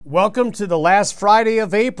Welcome to the last Friday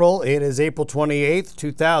of April. It is April 28th,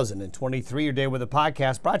 2023. Your Day with a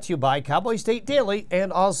Podcast brought to you by Cowboy State Daily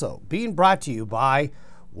and also being brought to you by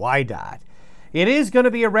WYDOT. It is going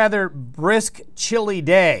to be a rather brisk, chilly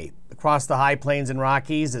day across the high plains and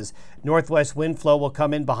Rockies as northwest wind flow will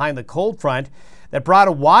come in behind the cold front that brought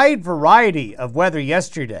a wide variety of weather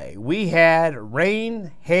yesterday. We had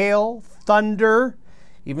rain, hail, thunder,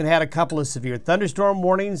 even had a couple of severe thunderstorm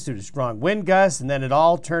warnings due to strong wind gusts, and then it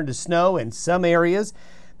all turned to snow in some areas.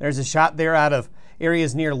 There's a shot there out of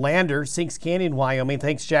areas near Lander, Sinks Canyon, Wyoming.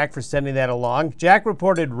 Thanks, Jack, for sending that along. Jack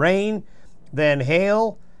reported rain, then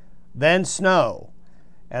hail, then snow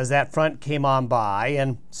as that front came on by.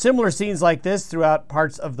 And similar scenes like this throughout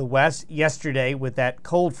parts of the West yesterday with that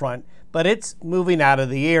cold front, but it's moving out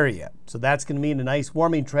of the area. So that's going to mean a nice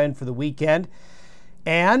warming trend for the weekend.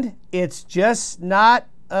 And it's just not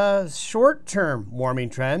a short-term warming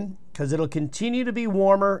trend because it'll continue to be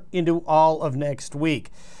warmer into all of next week.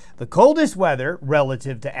 The coldest weather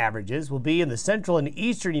relative to averages will be in the central and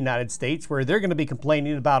eastern United States, where they're going to be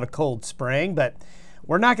complaining about a cold spring, but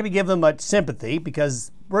we're not going to give them much sympathy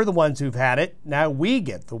because we're the ones who've had it. Now we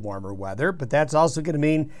get the warmer weather, but that's also going to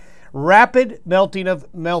mean rapid melting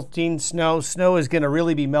of melting snow. Snow is going to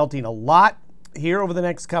really be melting a lot here over the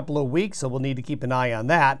next couple of weeks, so we'll need to keep an eye on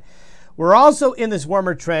that. We're also in this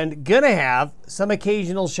warmer trend going to have some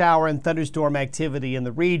occasional shower and thunderstorm activity in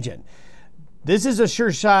the region. This is a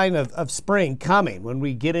sure sign of spring coming. When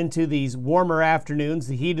we get into these warmer afternoons,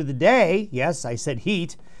 the heat of the day, yes, I said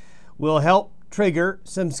heat, will help trigger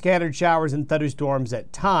some scattered showers and thunderstorms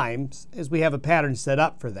at times as we have a pattern set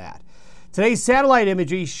up for that. Today's satellite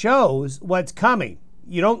imagery shows what's coming.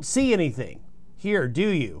 You don't see anything here, do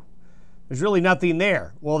you? There's really nothing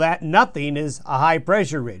there. Well, that nothing is a high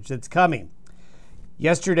pressure ridge that's coming.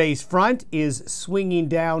 Yesterday's front is swinging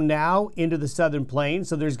down now into the southern plains,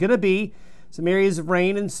 so there's going to be some areas of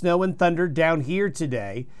rain and snow and thunder down here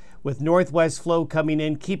today with northwest flow coming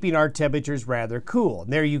in, keeping our temperatures rather cool.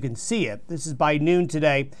 And there you can see it. This is by noon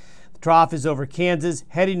today. The trough is over Kansas,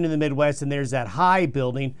 heading to the Midwest, and there's that high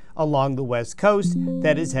building along the west coast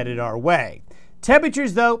that is headed our way.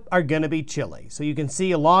 Temperatures, though, are going to be chilly. So you can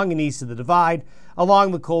see along and east of the divide, along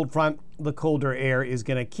the cold front, the colder air is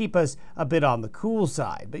going to keep us a bit on the cool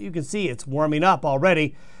side. But you can see it's warming up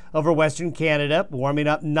already over western Canada, warming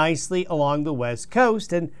up nicely along the west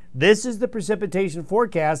coast. And this is the precipitation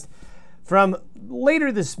forecast from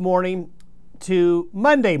later this morning to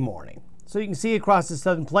Monday morning. So you can see across the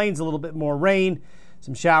southern plains a little bit more rain,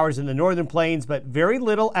 some showers in the northern plains, but very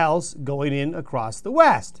little else going in across the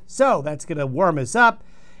west. So that's going to warm us up.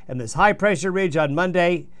 And this high pressure ridge on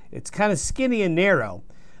Monday, it's kind of skinny and narrow.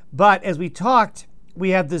 But as we talked, we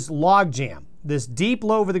have this log jam, this deep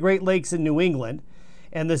low over the Great Lakes in New England,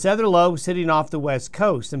 and this other low sitting off the west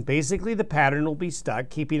coast. And basically the pattern will be stuck,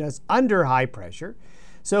 keeping us under high pressure.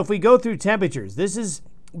 So if we go through temperatures, this is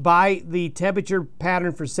by the temperature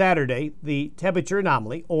pattern for Saturday, the temperature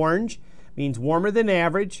anomaly, orange means warmer than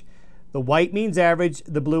average. The white means average.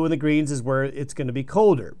 The blue and the greens is where it's going to be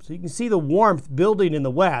colder. So you can see the warmth building in the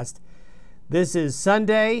west. This is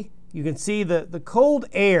Sunday. You can see the cold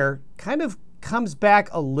air kind of comes back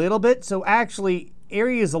a little bit. So actually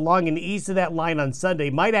areas along in the east of that line on Sunday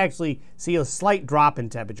might actually see a slight drop in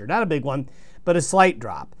temperature. Not a big one, but a slight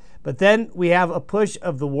drop. But then we have a push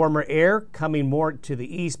of the warmer air coming more to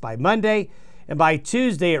the east by Monday. And by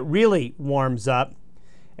Tuesday, it really warms up.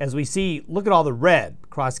 As we see, look at all the red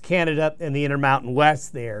across Canada and the Intermountain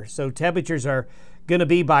West there. So temperatures are going to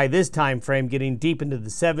be, by this time frame, getting deep into the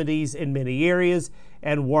 70s in many areas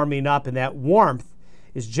and warming up. And that warmth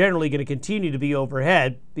is generally going to continue to be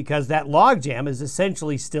overhead because that logjam is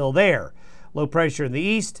essentially still there. Low pressure in the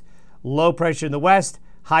east, low pressure in the west,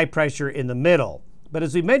 high pressure in the middle. But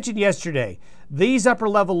as we mentioned yesterday, these upper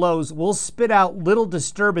level lows will spit out little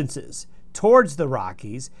disturbances towards the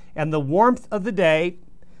Rockies, and the warmth of the day,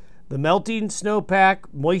 the melting snowpack,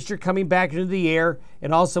 moisture coming back into the air,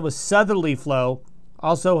 and also a southerly flow,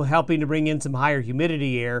 also helping to bring in some higher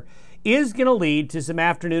humidity air, is going to lead to some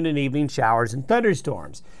afternoon and evening showers and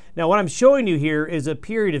thunderstorms. Now, what I'm showing you here is a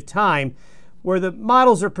period of time where the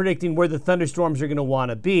models are predicting where the thunderstorms are going to want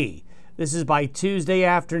to be. This is by Tuesday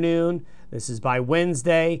afternoon, this is by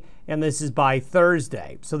Wednesday, and this is by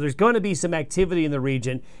Thursday. So there's going to be some activity in the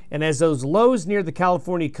region, and as those lows near the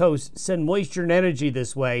California coast send moisture and energy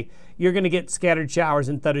this way, you're going to get scattered showers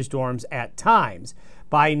and thunderstorms at times.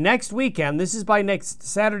 By next weekend, this is by next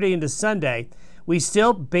Saturday into Sunday, we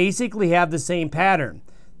still basically have the same pattern,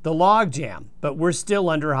 the log jam, but we're still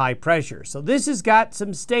under high pressure. So this has got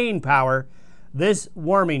some staying power, this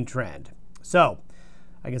warming trend. So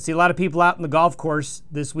I can see a lot of people out in the golf course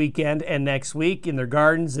this weekend and next week in their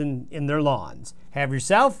gardens and in their lawns. Have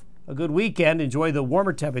yourself a good weekend. Enjoy the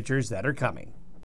warmer temperatures that are coming.